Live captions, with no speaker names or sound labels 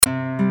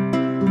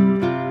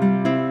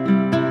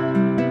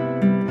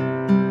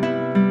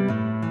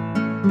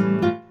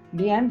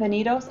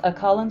Bienvenidos a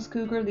Collins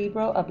Cougar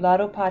Libro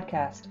Hablado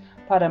Podcast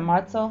para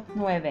marzo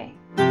 9.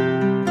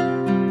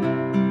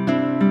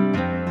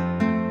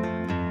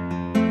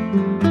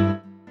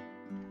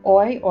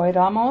 Hoy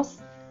oiremos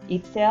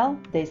Itzel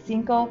de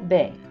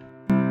 5B.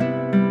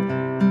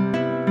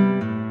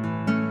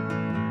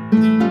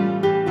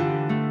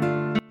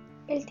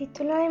 El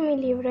título de mi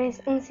libro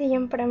es Un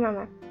sillón para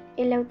mamá.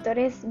 El autor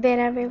es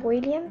Vera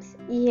Williams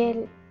y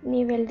el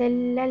nivel de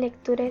la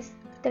lectura es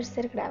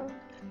tercer grado.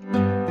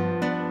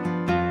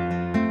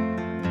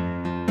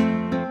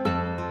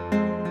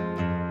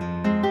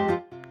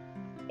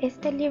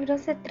 Este libro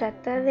se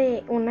trata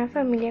de una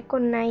familia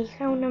con una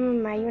hija, una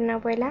mamá y una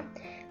abuela.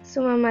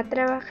 Su mamá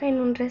trabaja en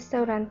un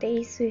restaurante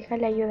y su hija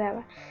le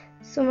ayudaba.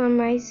 Su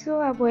mamá y su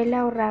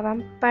abuela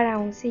ahorraban para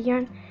un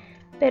sillón,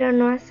 pero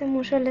no hace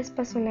mucho les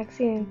pasó un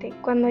accidente.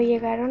 Cuando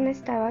llegaron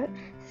se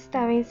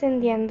estaba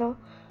incendiando.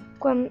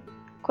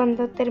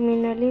 Cuando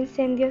terminó el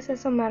incendio se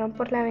asomaron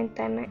por la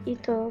ventana y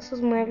todos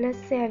sus muebles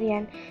se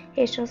habían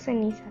hecho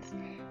cenizas.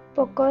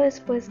 Poco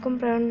después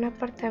compraron un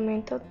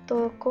apartamento,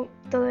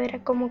 todo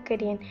era como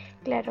querían,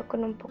 claro,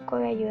 con un poco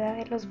de ayuda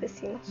de los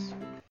vecinos.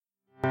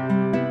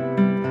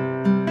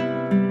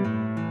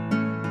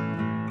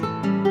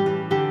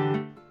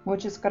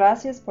 Muchas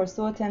gracias por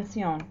su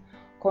atención.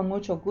 Con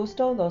mucho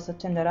gusto los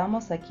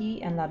atenderemos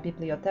aquí en la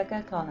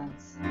Biblioteca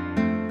Collins.